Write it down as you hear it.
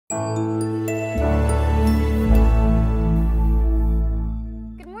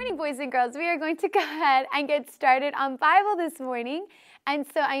boys and girls, we are going to go ahead and get started on Bible this morning. And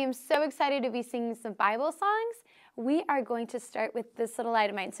so I am so excited to be singing some Bible songs. We are going to start with this little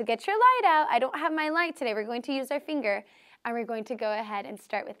light of mine. So get your light out. I don't have my light today. We're going to use our finger, and we're going to go ahead and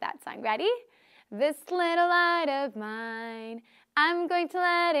start with that song. Ready? This little light of mine, I'm going to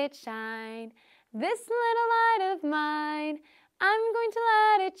let it shine. This little light of mine, I'm going to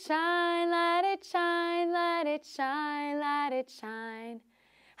let it shine, let it shine, let it shine, let it shine.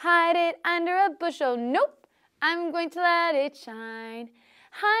 Hide it under a bushel, nope, I'm going to let it shine.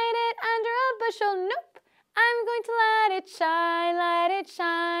 Hide it under a bushel, nope, I'm going to let it shine, let it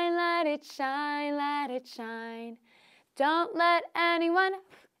shine, let it shine, let it shine. Don't let anyone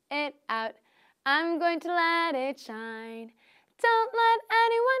it out, I'm going to let it shine. Don't let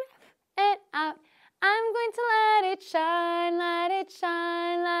anyone it out, I'm going to let it shine, let it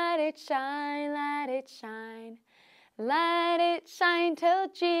shine, let it shine, let it shine. Let it shine till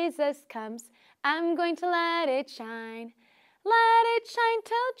Jesus comes, I'm going to let it shine. Let it shine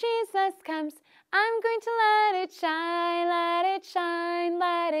till Jesus comes, I'm going to let it shine, let it shine,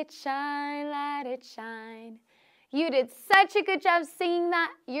 let it shine, let it shine. You did such a good job singing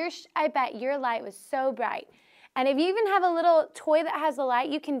that. I bet your light was so bright. And if you even have a little toy that has a light,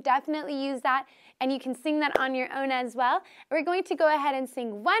 you can definitely use that, and you can sing that on your own as well. We're going to go ahead and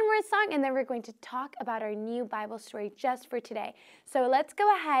sing one more song, and then we're going to talk about our new Bible story just for today. So let's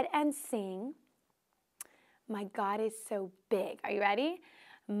go ahead and sing, My God is So Big. Are you ready?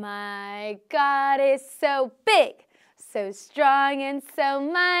 My God is so big, so strong and so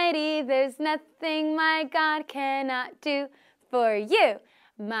mighty, there's nothing my God cannot do for you.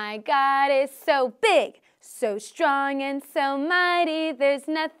 My God is so big, so strong and so mighty, there's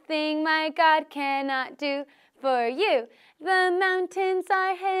nothing my God cannot do for you. The mountains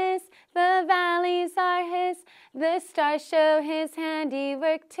are His, the valleys are His, the stars show His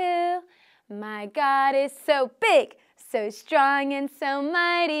handiwork too. My God is so big, so strong and so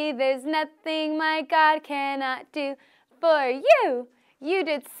mighty, there's nothing my God cannot do for you. You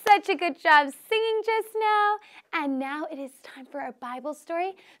did such a good job singing just now. And now it is time for our Bible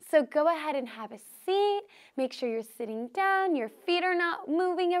story. So go ahead and have a seat. Make sure you're sitting down. Your feet are not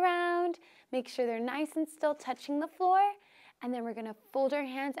moving around. Make sure they're nice and still touching the floor. And then we're going to fold our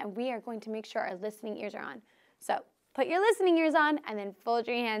hands, and we are going to make sure our listening ears are on. So put your listening ears on and then fold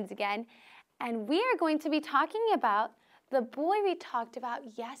your hands again. And we are going to be talking about the boy we talked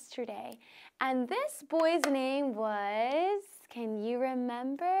about yesterday. And this boy's name was, can you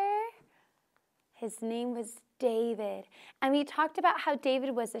remember? His name was David. And we talked about how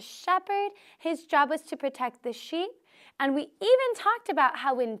David was a shepherd. His job was to protect the sheep. And we even talked about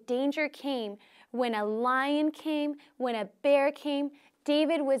how when danger came, when a lion came, when a bear came,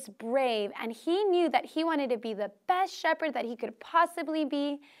 David was brave, and he knew that he wanted to be the best shepherd that he could possibly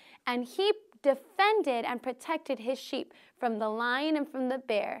be. And he defended and protected his sheep from the lion and from the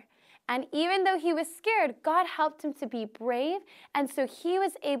bear. And even though he was scared, God helped him to be brave, and so he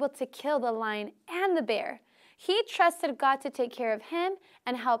was able to kill the lion and the bear. He trusted God to take care of him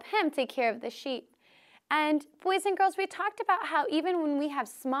and help him take care of the sheep. And boys and girls, we talked about how even when we have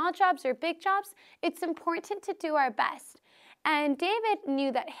small jobs or big jobs, it's important to do our best. And David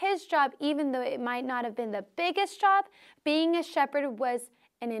knew that his job, even though it might not have been the biggest job, being a shepherd was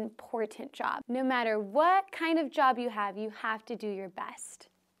an important job. No matter what kind of job you have to do your best.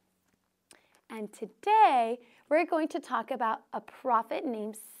 And today, we're going to talk about a prophet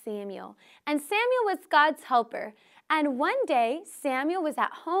named Samuel. And Samuel was God's helper. And one day, Samuel was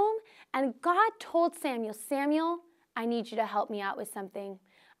at home, and God told Samuel, Samuel, I need you to help me out with something.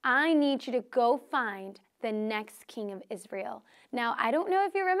 I need you to go find the next king of Israel. Now, I don't know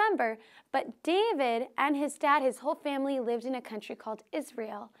if you remember, but David and his dad, his whole family lived in a country called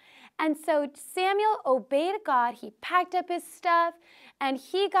Israel. And so Samuel obeyed God. He packed up his stuff, and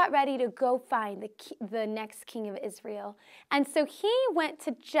he got ready to go find the next king of Israel. And so he went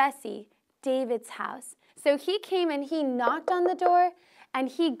to Jesse, David's house. So he came and he knocked on the door, and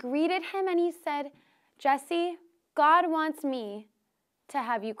he greeted him, and he said, Jesse, God wants me to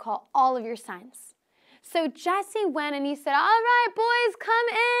have you call all of your sons. So Jesse went and he said, all right, boys, come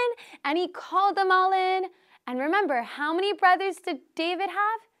in. And he called them all in. And remember, how many brothers did David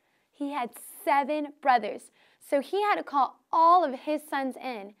have? He had 7 brothers. So he had to call all of his sons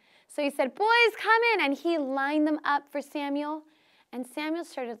in. So he said, boys, come in. And he lined them up for Samuel. And Samuel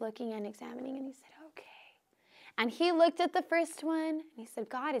started looking and examining, and he said, okay. And he looked at the first one, and he said,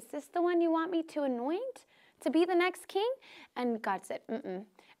 God, is this the one you want me to anoint to be the next king? And God said, mm-mm.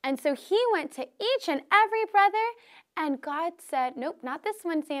 And so he went to each and every brother, and God said, nope, not this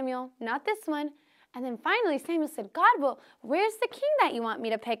one, Samuel, not this one. And then finally Samuel said, God, well, where's the king that you want me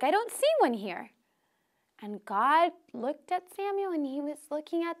to pick? I don't see one here. And God looked at Samuel, and he was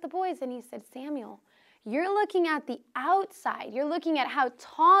looking at the boys, and he said, Samuel, you're looking at the outside. You're looking at how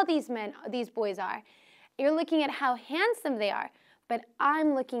tall these boys are. You're looking at how handsome they are. But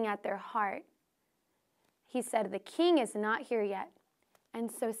I'm looking at their heart. He said, the king is not here yet.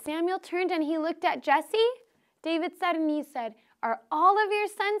 And so Samuel turned and he looked at Jesse, David said, and he said, are all of your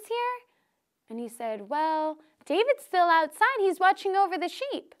sons here? And he said, well, David's still outside. He's watching over the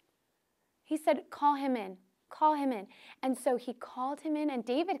sheep. He said, call him in. Call him in. And so he called him in, and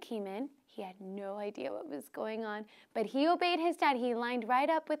David came in. He had no idea what was going on, but he obeyed his dad. He lined right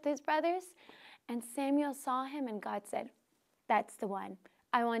up with his brothers, and Samuel saw him, and God said, that's the one.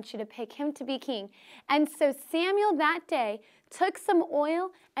 I want you to pick him to be king. And so Samuel that day took some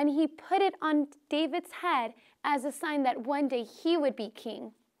oil, and he put it on David's head as a sign that one day he would be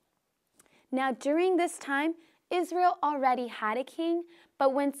king. Now, during this time, Israel already had a king,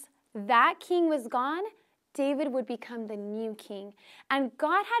 but once that king was gone, David would become the new king. And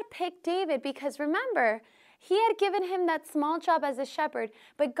God had picked David because, remember, he had given him that small job as a shepherd,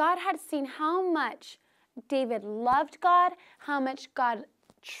 but God had seen how much David loved God, how much God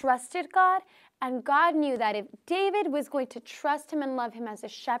trusted God, and God knew that if David was going to trust him and love him as a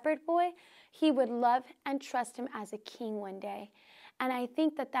shepherd boy, he would love and trust him as a king one day. And I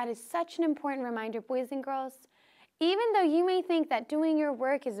think that that is such an important reminder, boys and girls. Even though you may think that doing your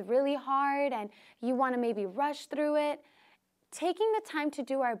work is really hard and you want to maybe rush through it, taking the time to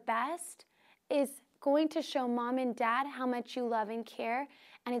do our best is going to show mom and dad how much you love and care,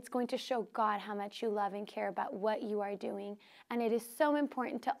 and it's going to show God how much you love and care about what you are doing. And it is so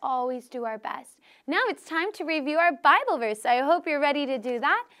important to always do our best. Now it's time to review our Bible verse. I hope you're ready to do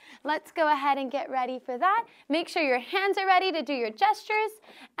that. Let's go ahead and get ready for that. Make sure your hands are ready to do your gestures,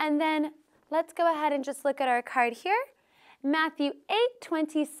 and then let's go ahead and just look at our card here. Matthew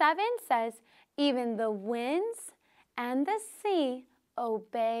 8:27 says, even the winds and the sea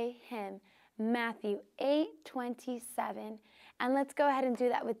obey him. Matthew 8:27. And let's go ahead and do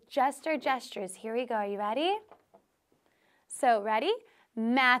that with just our gestures. Here we go. Are you ready? So, ready?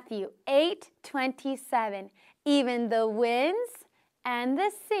 Matthew 8:27. Even the winds and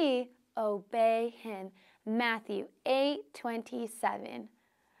the sea obey him. Matthew 8:27.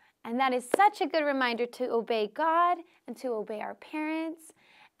 And that is such a good reminder to obey God and to obey our parents.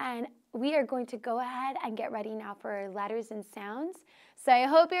 And we are going to go ahead and get ready now for our letters and sounds. So I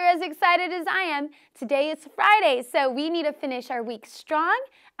hope you're as excited as I am. Today is Friday, so we need to finish our week strong.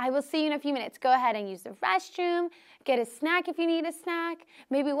 I will see you in a few minutes. Go ahead and use the restroom, get a snack if you need a snack,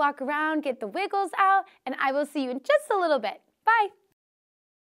 maybe walk around, get the wiggles out, and I will see you in just a little bit. Bye.